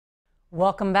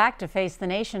Welcome back to Face the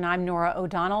Nation. I'm Nora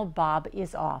O'Donnell. Bob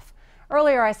is off.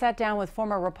 Earlier, I sat down with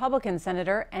former Republican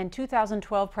Senator and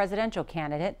 2012 presidential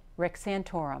candidate Rick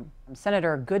Santorum.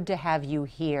 Senator, good to have you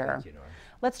here. Thank you, Nora.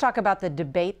 Let's talk about the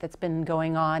debate that's been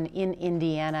going on in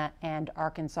Indiana and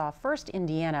Arkansas. First,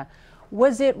 Indiana.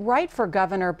 Was it right for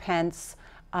Governor Pence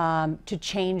to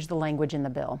change the language in the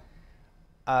bill?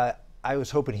 I was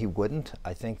hoping he wouldn't.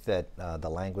 I think that the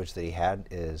language that he had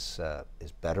is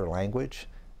better language.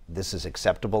 This is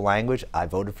acceptable language. I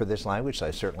voted for this language, so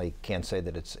I certainly can't say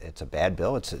that it's a bad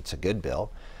bill. It's a good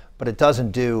bill, but it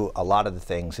doesn't do a lot of the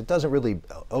things. It doesn't really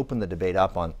open the debate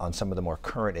up on some of the more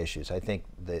current issues. I think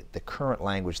the current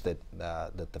language that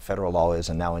the federal law is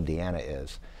and now Indiana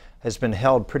is has been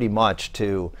held pretty much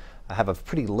to have a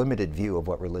pretty limited view of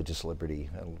what religious liberty,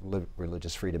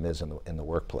 religious freedom is in the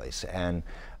workplace. And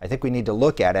I think we need to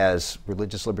look at, as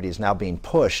religious liberty is now being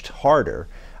pushed harder,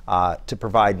 to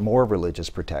provide more religious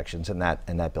protections, and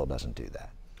that bill doesn't do that.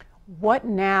 What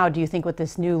now do you think with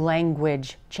this new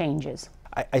language changes?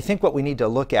 I think what we need to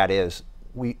look at is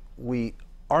we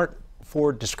aren't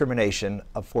for discrimination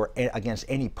against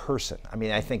any person. I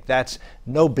mean, I think that's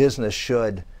no business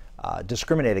should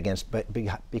discriminate against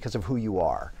because of who you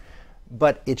are.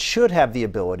 But it should have the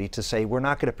ability to say we're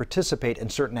not going to participate in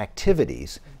certain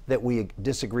activities that we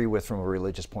disagree with from a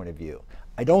religious point of view.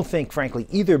 I don't think, frankly,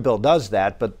 either bill does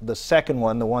that, but the second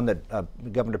one, the one that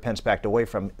Governor Pence backed away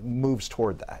from, moves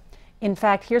toward that. In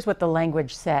fact, here's what the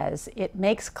language says. It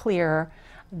makes clear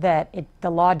that the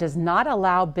law does not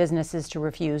allow businesses to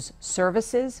refuse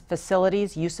services,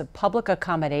 facilities, use of public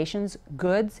accommodations,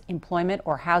 goods, employment,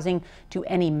 or housing to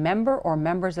any member or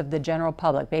members of the general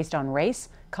public based on race,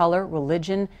 color,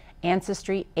 religion,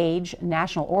 ancestry, age,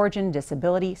 national origin,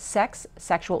 disability, sex,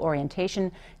 sexual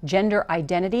orientation, gender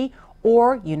identity,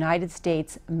 or United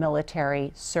States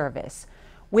military service.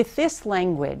 With this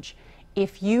language,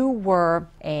 if you were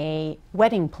a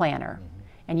wedding planner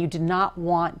and you did not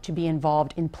want to be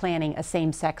involved in planning a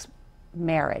same-sex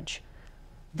marriage,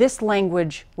 this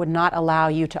language would not allow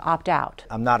you to opt out.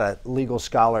 I'm not a legal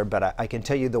scholar, but I can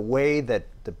tell you the way that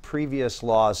the previous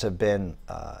laws have been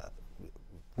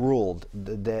ruled,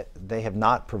 that they have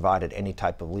not provided any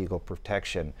type of legal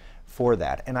protection for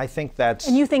that. And I think that's...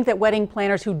 And you think that wedding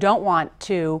planners who don't want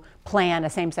to plan a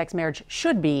same-sex marriage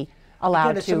should be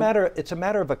allowed to... It's a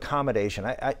matter of accommodation.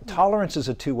 Tolerance is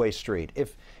a two-way street.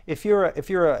 If you're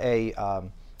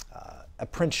a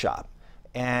print shop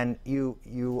and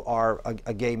you are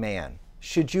a gay man,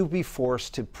 should you be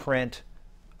forced to print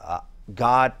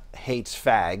God hates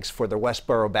fags for the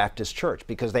Westboro Baptist Church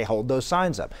because they hold those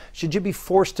signs up? Should you be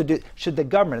forced to do, should the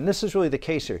government, and this is really the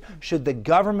case here, should the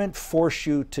government force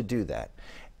you to do that?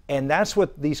 And that's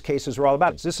what these cases are all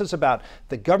about. This is about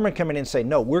the government coming in and saying,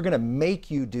 no, we're going to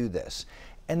make you do this.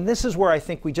 And this is where I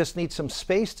think we just need some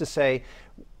space to say,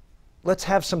 let's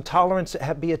have some tolerance,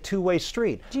 be a two-way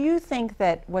street. Do you think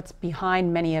that what's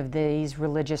behind many of these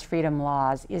religious freedom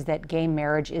laws is that gay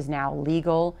marriage is now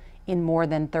legal in more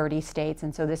than 30 states,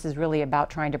 and so this is really about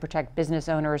trying to protect business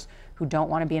owners who don't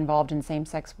want to be involved in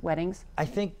same-sex weddings? I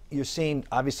think you're seeing,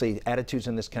 obviously, attitudes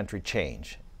in this country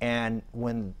change. And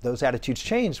when those attitudes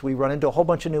change, we run into a whole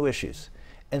bunch of new issues.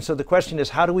 And so the question is,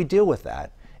 how do we deal with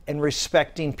that? And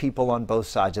respecting people on both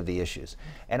sides of the issues.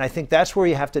 And I think that's where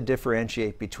you have to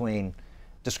differentiate between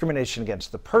discrimination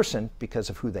against the person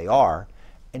because of who they are,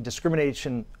 and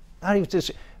discrimination, not even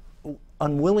just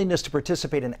unwillingness to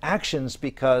participate in actions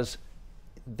because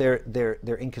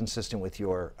they're inconsistent with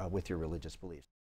your religious beliefs.